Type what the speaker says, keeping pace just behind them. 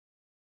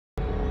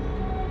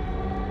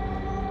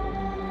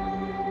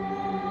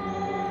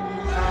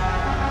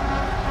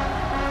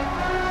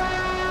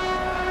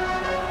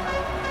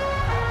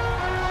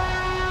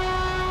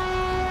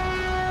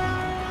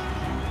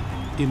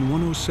In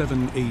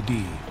 107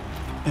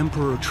 AD,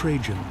 Emperor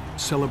Trajan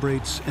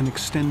celebrates an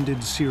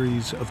extended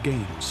series of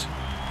games.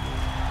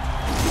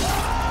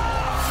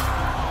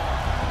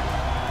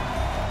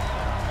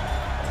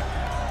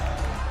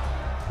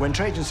 When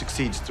Trajan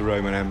succeeds the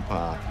Roman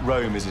Empire,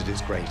 Rome is at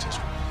its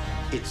greatest.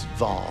 It's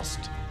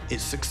vast,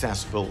 it's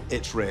successful,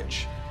 it's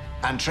rich.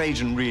 And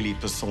Trajan really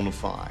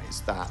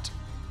personifies that,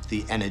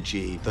 the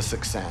energy, the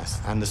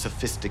success, and the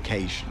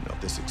sophistication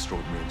of this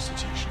extraordinary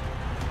institution.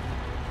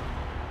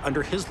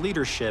 Under his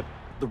leadership,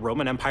 the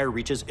Roman Empire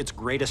reaches its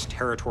greatest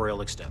territorial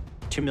extent,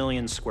 2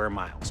 million square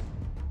miles.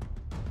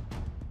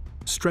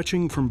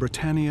 Stretching from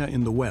Britannia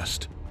in the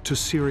west to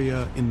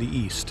Syria in the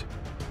east.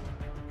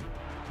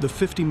 The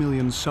 50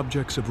 million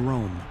subjects of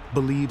Rome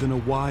believe in a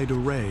wide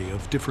array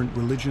of different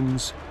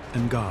religions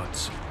and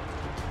gods.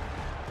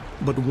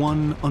 But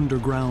one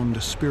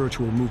underground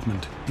spiritual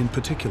movement in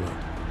particular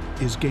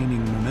is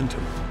gaining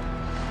momentum.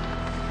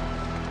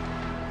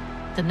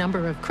 The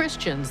number of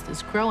Christians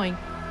is growing,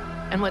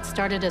 and what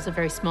started as a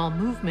very small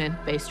movement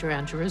based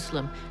around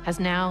Jerusalem has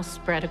now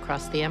spread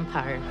across the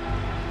empire.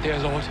 Dear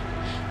Lord,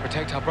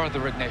 protect our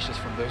brother Ignatius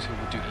from those who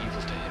would do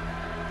evil to him.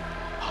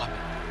 Amen.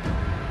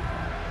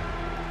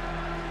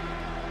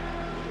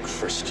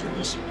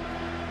 Christians.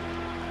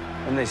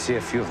 When they see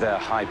a few of their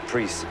high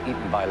priests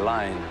eaten by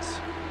lions,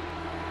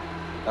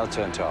 they'll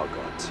turn to our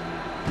gods.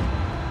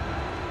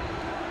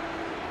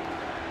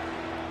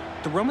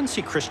 The Romans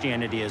see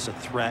Christianity as a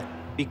threat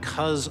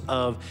because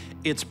of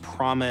its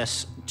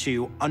promise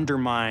to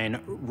undermine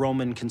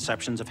Roman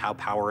conceptions of how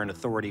power and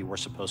authority were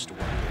supposed to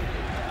work.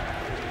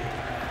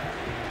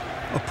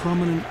 A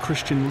prominent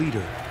Christian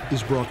leader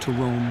is brought to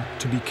Rome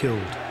to be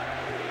killed,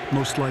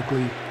 most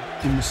likely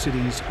in the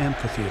city's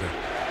amphitheater.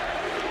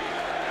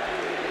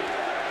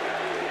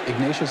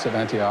 Ignatius of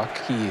Antioch,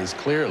 he is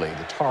clearly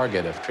the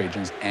target of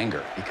Trajan's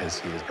anger because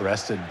he is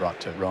arrested, brought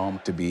to Rome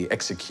to be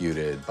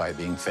executed by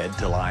being fed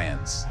to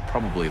lions,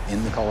 probably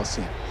in the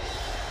Colosseum.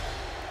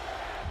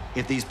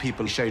 If these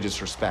people show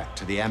disrespect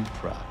to the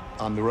emperor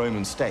and the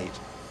Roman state,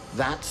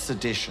 that's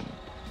sedition,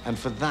 and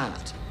for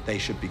that, they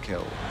should be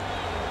killed.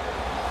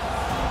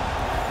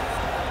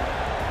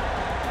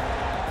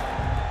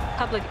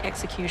 Public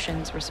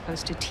executions were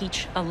supposed to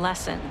teach a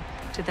lesson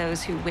to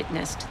those who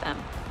witnessed them.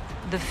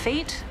 The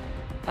fate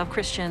of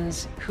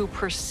Christians who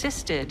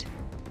persisted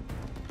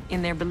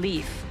in their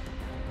belief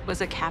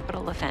was a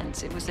capital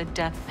offense. It was a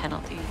death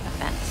penalty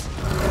offense.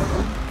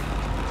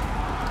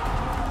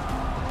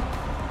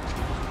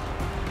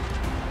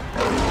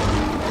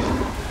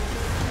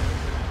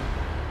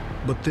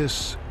 But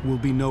this will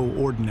be no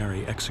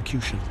ordinary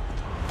execution.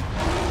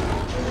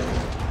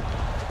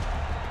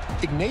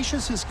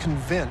 Ignatius is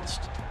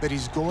convinced that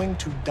he's going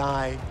to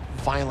die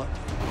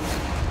violently.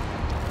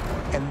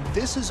 And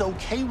this is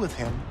okay with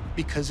him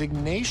because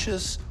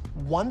Ignatius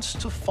wants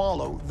to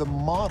follow the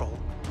model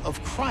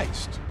of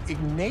Christ.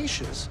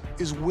 Ignatius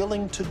is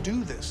willing to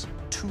do this,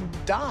 to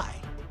die,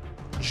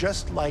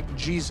 just like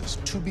Jesus,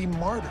 to be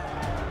martyred.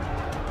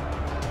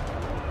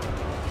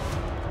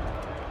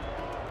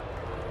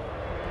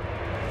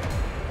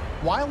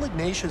 While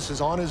Ignatius is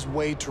on his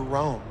way to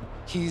Rome,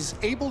 he's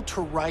able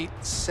to write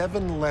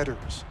 7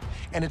 letters.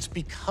 And it's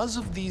because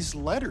of these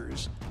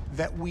letters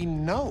that we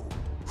know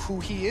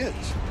who he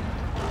is.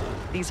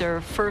 These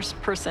are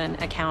first-person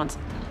accounts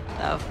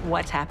of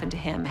what's happened to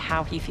him,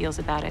 how he feels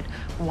about it,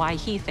 why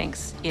he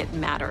thinks it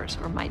matters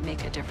or might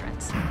make a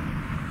difference.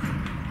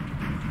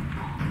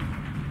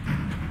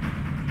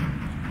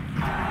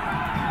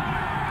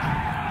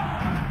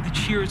 The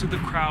cheers of the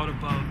crowd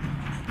above.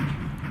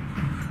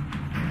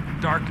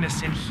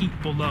 Darkness and heat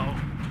below.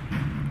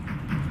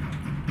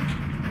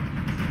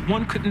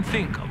 One couldn't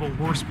think of a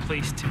worse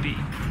place to be.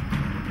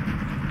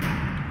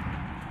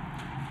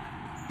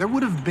 There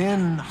would have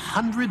been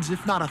hundreds,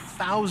 if not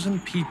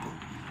 1,000 people,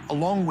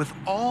 along with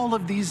all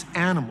of these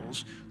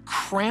animals,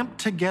 cramped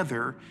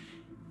together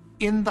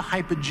in the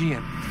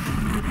Hypogeum.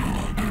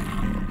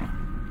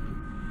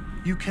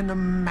 You can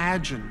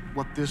imagine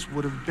what this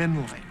would have been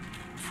like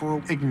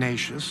for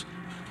Ignatius.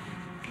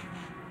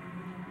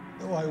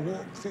 Though I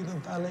walk through the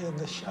valley of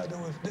the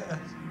shadow of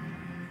death,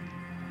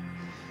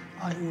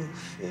 I will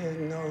fear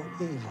no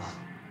evil.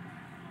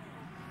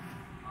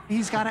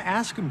 He's got to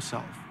ask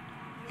himself,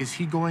 is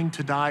he going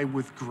to die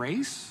with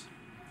grace?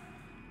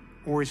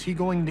 Or is he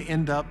going to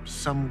end up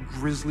some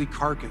grisly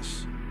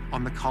carcass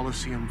on the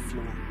Colosseum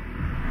floor?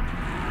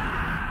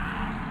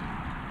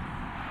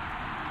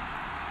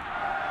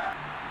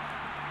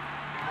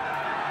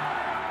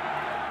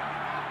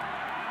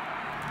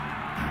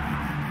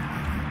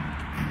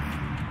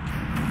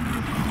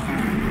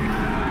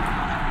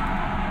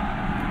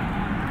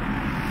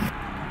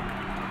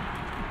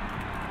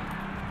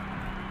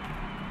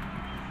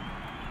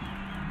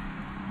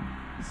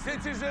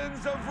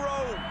 Citizens of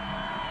Rome,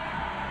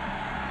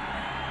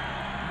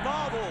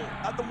 marvel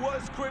at the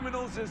worst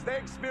criminals as they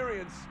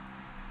experience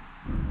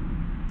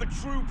the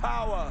true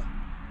power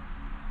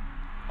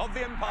of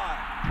the empire.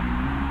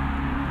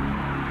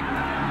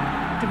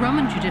 The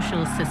Roman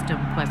judicial system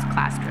was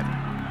class-driven.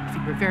 If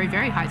you were very,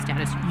 very high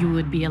status, you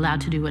would be allowed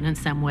to do it in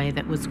some way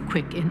that was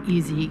quick and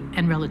easy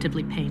and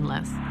relatively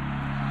painless.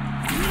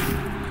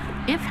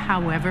 If,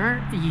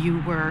 however,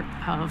 you were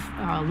of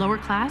lower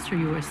class or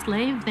you were a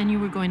slave, then you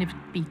were going to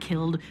be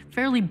killed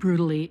fairly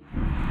brutally.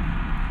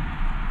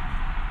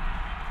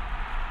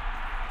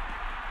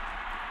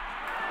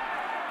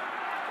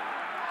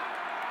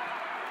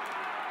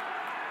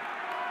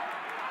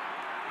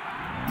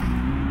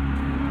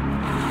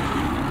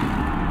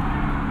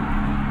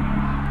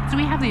 So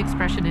we have the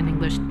expression in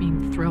English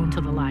being thrown to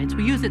the lions.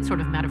 We use it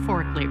sort of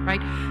metaphorically, right?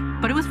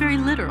 But it was very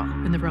literal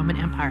in the Roman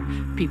Empire.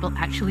 People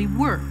actually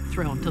were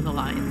thrown to the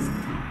lions.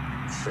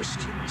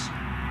 Christians,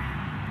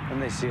 when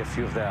they see a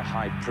few of their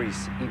high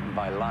priests eaten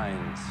by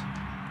lions,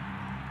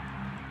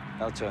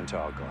 they'll turn to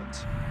our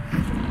gods.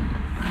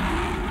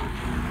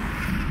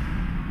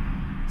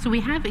 So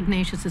we have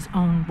Ignatius's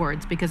own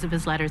words because of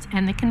his letters,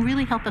 and they can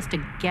really help us to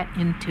get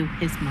into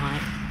his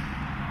mind.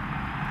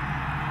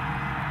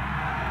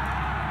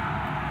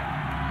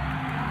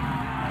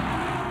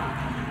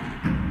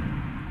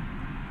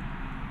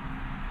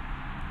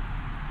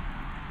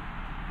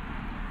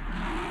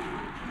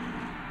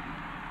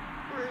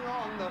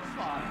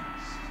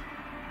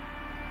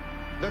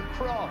 The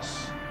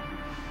cross,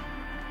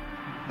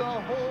 the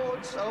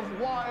hordes of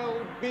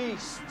wild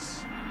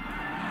beasts.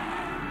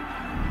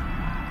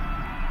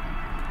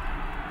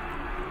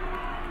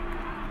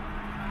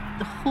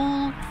 The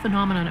whole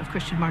phenomenon of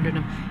Christian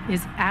martyrdom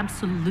is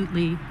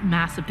absolutely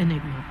massive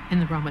enigma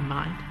in the Roman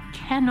mind.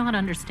 Cannot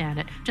understand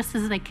it, just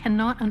as they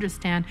cannot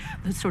understand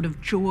the sort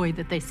of joy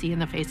that they see in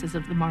the faces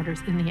of the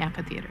martyrs in the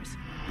amphitheaters.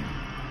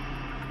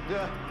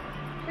 The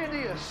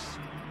hideous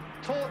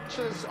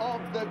tortures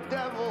of the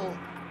devil.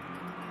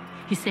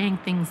 He's saying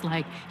things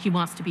like he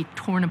wants to be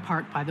torn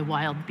apart by the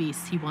wild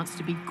beasts. He wants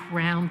to be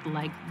ground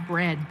like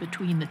bread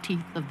between the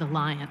teeth of the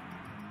lion.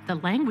 The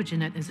language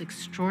in it is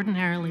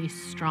extraordinarily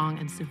strong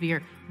and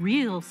severe.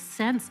 Real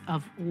sense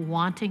of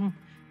wanting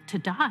to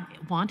die,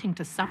 wanting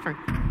to suffer.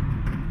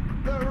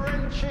 The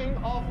wrenching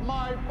of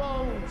my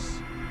bones.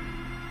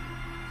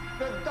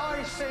 The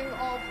dicing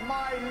of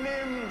my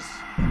limbs.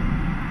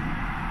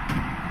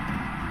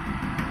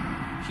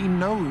 He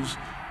knows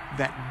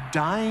that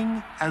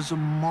dying as a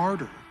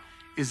martyr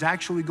is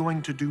actually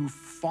going to do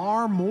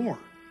far more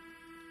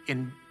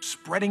in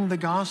spreading the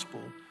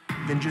gospel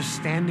than just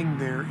standing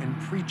there and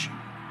preaching.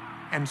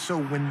 And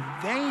so when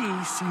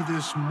they see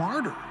this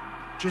martyr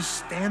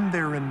just stand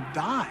there and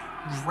die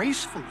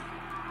gracefully,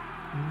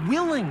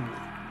 willingly,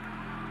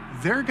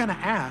 they're gonna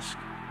ask,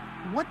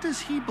 what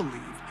does he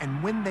believe?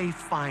 And when they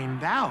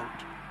find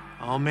out,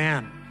 oh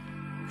man,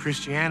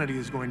 Christianity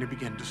is going to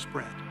begin to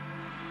spread.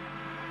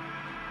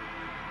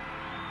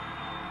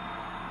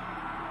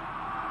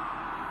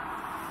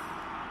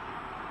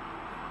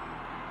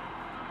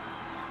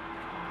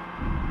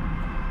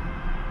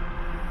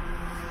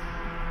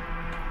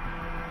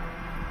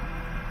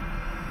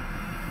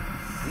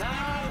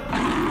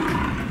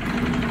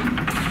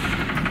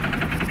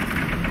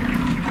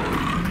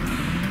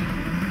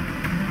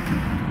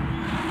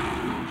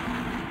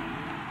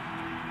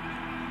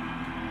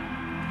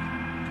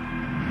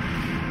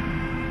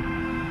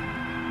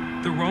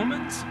 The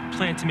Romans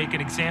planned to make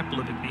an example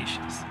of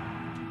Ignatius.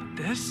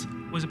 This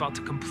was about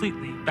to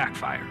completely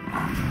backfire.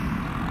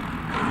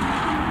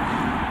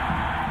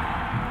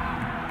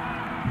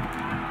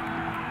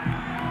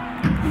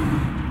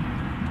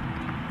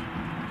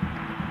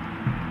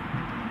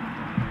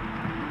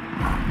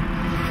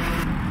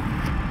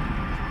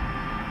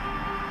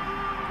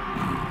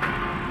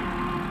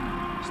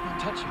 It's not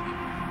touching me.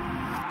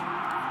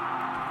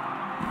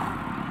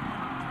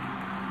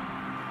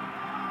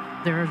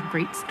 There are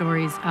great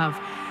stories of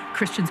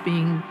Christians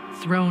being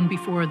thrown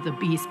before the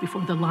beast,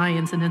 before the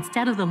lions, and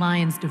instead of the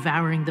lions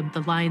devouring them,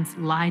 the lions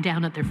lie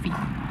down at their feet. Our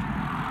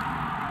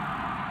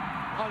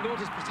Lord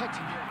is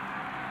protecting you.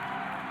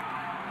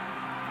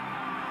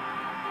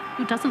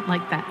 Who doesn't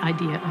like that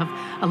idea of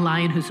a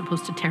lion who's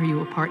supposed to tear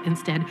you apart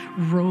instead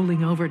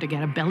rolling over to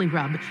get a belly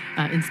rub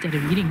instead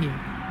of eating you?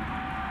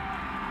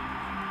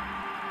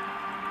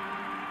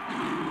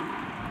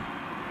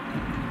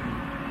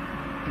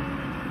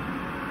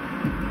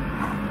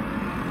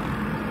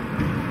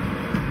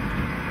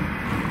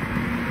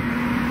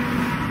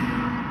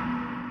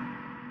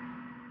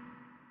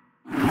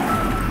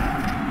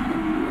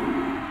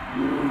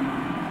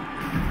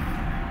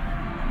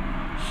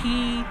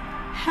 He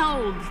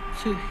held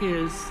to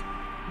his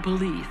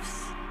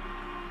beliefs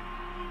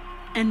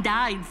and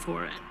died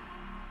for it.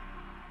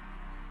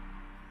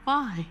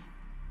 Why?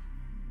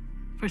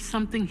 For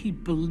something he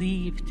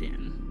believed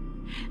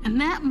in.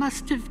 And that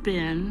must have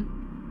been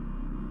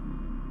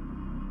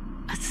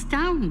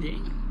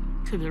astounding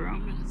to the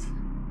Romans.